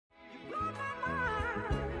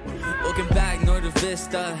Welcome back, Northern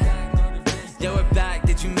Vista. Yeah, we're back,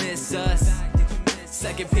 did you miss us?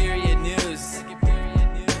 Second period news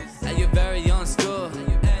at your very own school.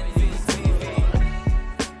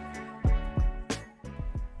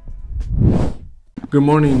 Good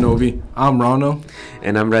morning, Novi. I'm Rano.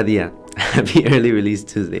 And I'm Radia. Happy early release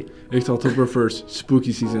Tuesday. It's October 1st.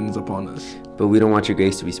 Spooky season is upon us. But we don't want your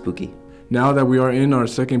grades to be spooky. Now that we are in our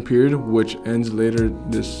second period, which ends later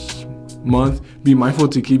this month, be mindful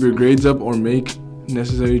to keep your grades up or make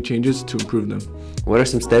necessary changes to improve them. What are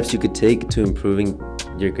some steps you could take to improving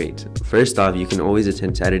your grades? First off, you can always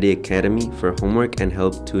attend Saturday Academy for homework and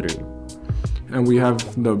help tutoring. And we have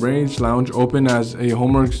the Range Lounge open as a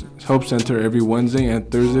homework help center every Wednesday and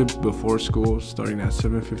Thursday before school, starting at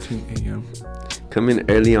 7:15 a.m. Come in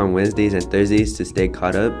early on Wednesdays and Thursdays to stay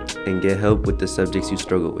caught up and get help with the subjects you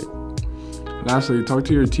struggle with. Lastly, talk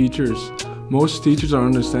to your teachers. Most teachers are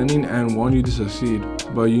understanding and want you to succeed,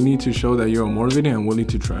 but you need to show that you are motivated and willing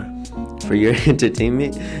to try. For your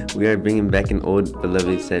entertainment, we are bringing back an old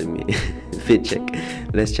beloved segment, Fit Check.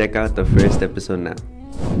 Let's check out the first episode now.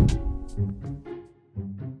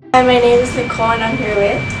 Hi, my name is Nicole and I'm here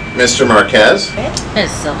with Mr. Marquez.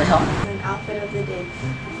 Ms. Silverhill. An outfit of the day.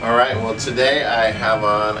 All right, well today I have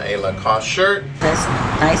on a Lacoste shirt. This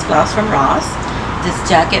nice blouse from Ross. This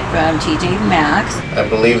jacket from TJ Maxx. I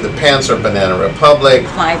believe the pants are Banana Republic.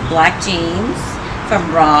 My black jeans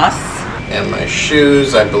from Ross. And my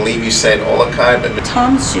shoes, I believe you said Olakai, but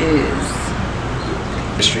Tom's shoes.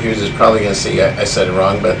 Mr. Hughes is probably going to see I said it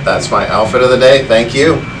wrong, but that's my outfit of the day. Thank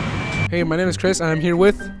you. Hey, my name is Chris and I'm here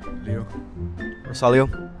with Leo.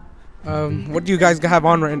 Rosalio. what do you guys have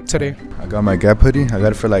on today? I got my Gap hoodie. I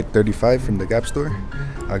got it for like 35 from the Gap store.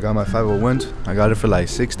 I got my 501s. I got it for like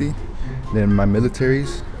 60. Then my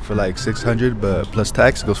militaries for like 600, but plus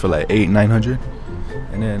tax goes for like 900.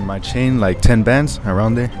 And then my chain like 10 bands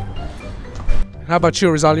around there. How about you,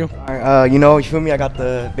 Rosalio? You feel me? I got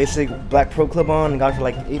the basic black pro club on. I got it for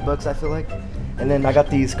like $8, I feel like. And then I got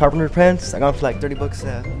these carpenter pants. I got them for like $30,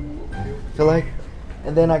 I feel like.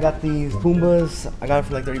 And then I got these Pumbas. I got it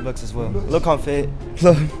for like $30 as well. Look on fit.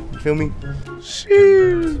 You feel me?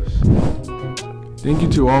 Thank you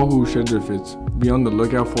to all who shared their fits. Be on the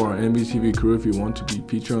lookout for our NVTV crew if you want to be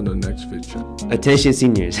featured on the next fit show. Attention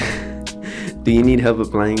seniors. Do you need help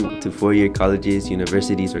applying to four-year colleges,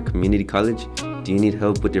 universities, or community college? Do you need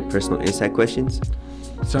help with your personal insight questions?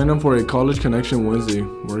 Sign up for a College Connection Wednesday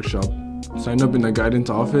workshop. Sign up in the guidance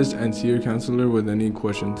office and see your counselor with any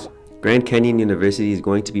questions. Grand Canyon University is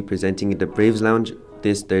going to be presenting at the Braves Lounge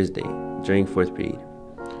this Thursday during 4th period.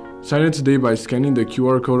 Sign up today by scanning the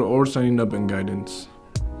QR code or signing up in guidance.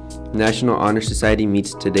 National Honor Society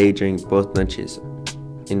meets today during both lunches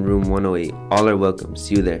in room 108. All are welcome.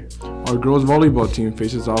 See you there. Our girls volleyball team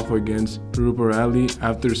faces off against Rupert Alley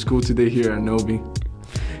after school today here at Novi.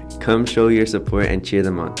 Come show your support and cheer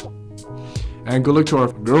them on. And good luck to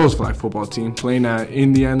our girls flag football team playing at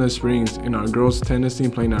Indiana Springs and our girls tennis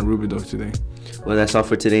team playing at Rubidoux today. Well, that's all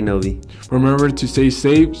for today, Novi. Remember to stay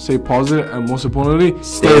safe, stay positive, and most importantly,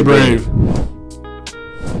 stay brave.